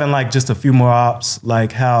even having like just a few more ops,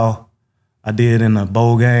 like how I did in the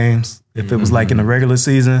bowl games, if it was like in the regular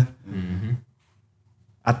season,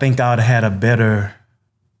 I think I would have had a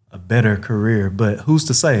better career. But who's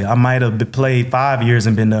to say? I might have played 5 years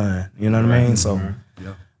and been done. You know what I mean? So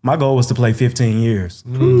my goal was to play 15 years,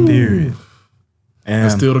 period. And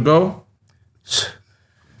That's still the goal?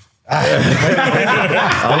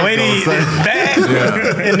 I'm waiting his back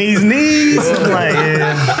and these knees. I'm like,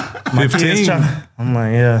 yeah. My kids I'm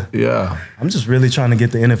like, yeah. Yeah. I'm just really trying to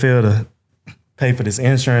get the NFL to pay for this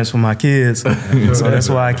insurance for my kids. So that's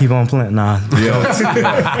why I keep on playing. Nah.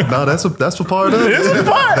 Yeah. No, that's a part of it.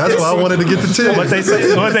 That's why I wanted to get the tip. What they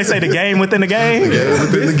say, the game within the game? The game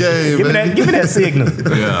within the game. Give me that signal.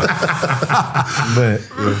 Yeah. But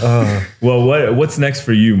well, what's next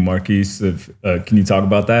for you, Marquise? Can you talk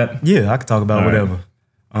about that? Yeah, I can talk about whatever.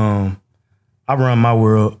 I run my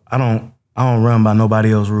world. I don't run by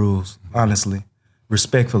nobody else's rules, honestly,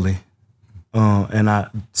 respectfully. And I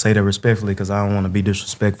say that respectfully because I don't want to be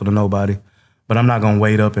disrespectful to nobody. But I'm not going to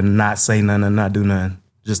wait up and not say nothing and not do nothing,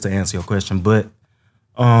 just to answer your question. But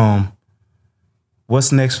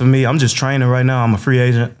what's next for me? I'm just training right now. I'm a free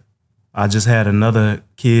agent. I just had another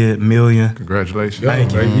kid, Million. Congratulations.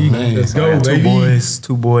 Thank you, baby. Let's go, baby.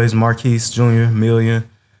 Two boys, Marquise Jr., Million,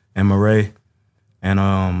 and Murray, and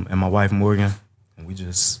my wife, Morgan. And we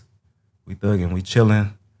thugging, we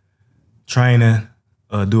chilling, training.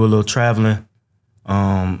 Do a little traveling.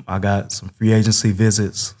 I got some free agency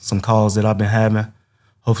visits, some calls that I've been having.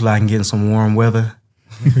 Hopefully I can get in some warm weather.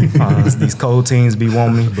 These cold teams be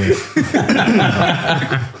wanting me, but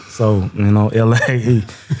so, LA,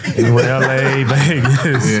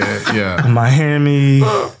 Vegas, Yeah. Miami, you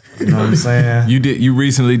know what I'm saying? You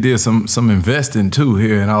recently did some investing too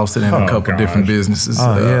here in Austin and a couple different businesses.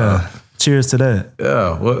 Oh yeah. Cheers to that.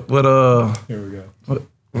 Yeah. What Here we go.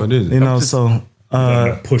 What is it?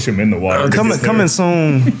 Push him in the water. Coming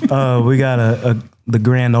soon, we got the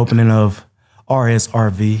grand opening of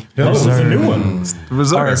RSRV. It's a new one.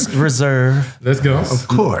 Reserve. Let's go. Of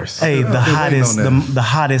course. Hey, the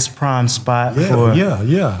hottest prime spot for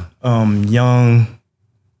young,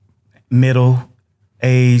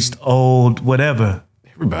 middle-aged, old, whatever.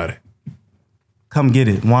 Everybody. Come get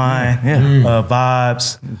it. Wine,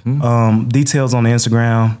 vibes, details on the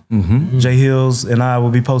Instagram. Jay Hills and I will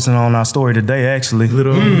be posting on our story today, actually.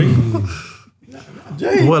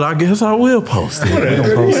 Well, I guess I will post it.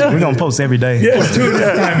 We're going to post every day. Yeah, it's too much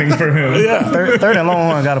timing for him. Yeah. Third and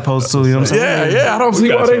Longhorn got to post too, you know what I'm saying? Yeah. I don't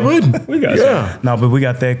see why they wouldn't. We got Yeah. No, but we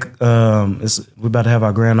got that. We're about to have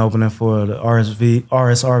our grand opening for the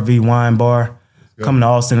RSRV Wine Bar. Coming to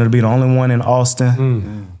Austin. It'll be the only one in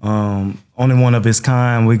Austin. Only one of its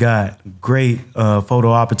kind. We got great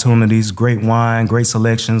photo opportunities, great wine, great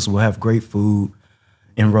selections. We'll have great food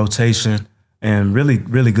in rotation and really,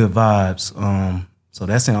 really good vibes. So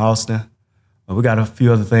that's in Austin. We got a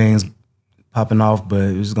few other things popping off, but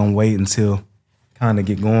we're just gonna wait until kind of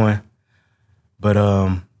get going. But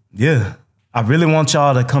yeah, I really want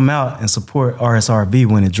y'all to come out and support RSRV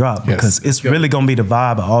when it drops because it's really gonna be the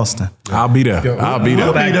vibe of Austin. I'll be there.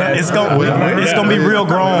 It's gonna be real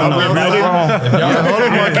grown. Hold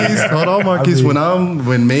on, Marquise.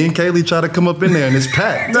 When me and Kaylee try to come up in there and it's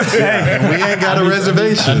packed, and we ain't got a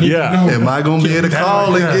reservation. Am I gonna be able to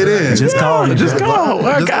call and get in? Just call.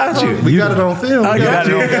 I got you. We got it on film. I got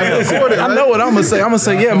you. I know what I'm gonna say. I'm gonna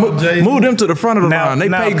say, move them to the front of the line. They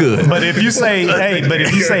pay good. But if you say,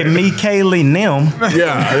 me, Kaylee, Nim, Nim,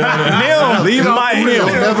 leave out Nim,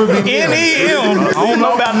 never be N-E-M. I don't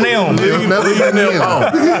know about Nim. It'll never be Nim.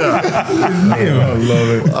 I love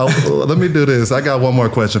it. Let me do this. I got one more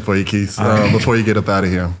question for you, Keith, before you get up out of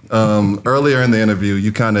here. Earlier in the interview,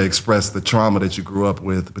 you kind of expressed the trauma that you grew up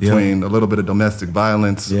with between a little bit of domestic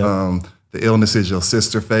violence, the illnesses your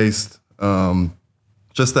sister faced,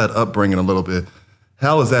 just that upbringing a little bit.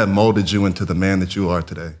 How has that molded you into the man that you are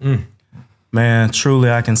today? Man, truly,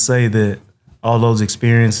 I can say that all those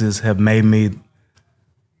experiences have made me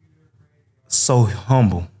so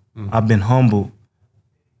humble. I've been humbled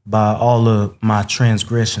by all of my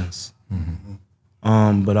transgressions.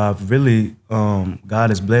 But I've really, God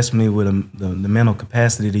has blessed me with the mental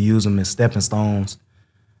capacity to use them as stepping stones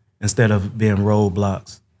instead of being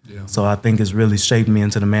roadblocks. So I think it's really shaped me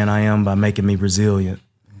into the man I am by making me resilient,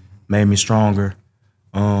 made me stronger.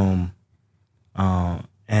 And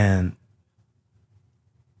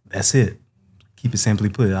that's it. Keep it simply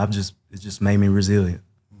put. It just made me resilient.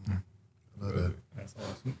 That's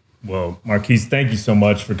awesome. Well, Marquise, thank you so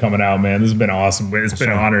much for coming out, man. This has been awesome. It's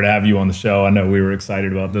been an honor to have you on the show. I know we were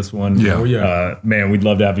excited about this one. Man, we'd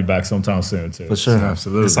love to have you back sometime soon, too. For sure.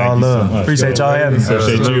 Absolutely. It's all love. So Appreciate y'all having me.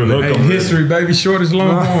 Appreciate you. Hey, history, baby. Short as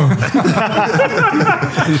Longhorn.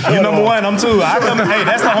 You number one, I'm two. Hey,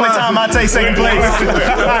 that's the only time I take second place.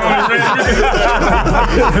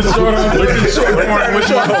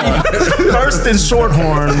 First and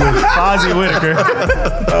Shorthorn with Fozzy Whittaker.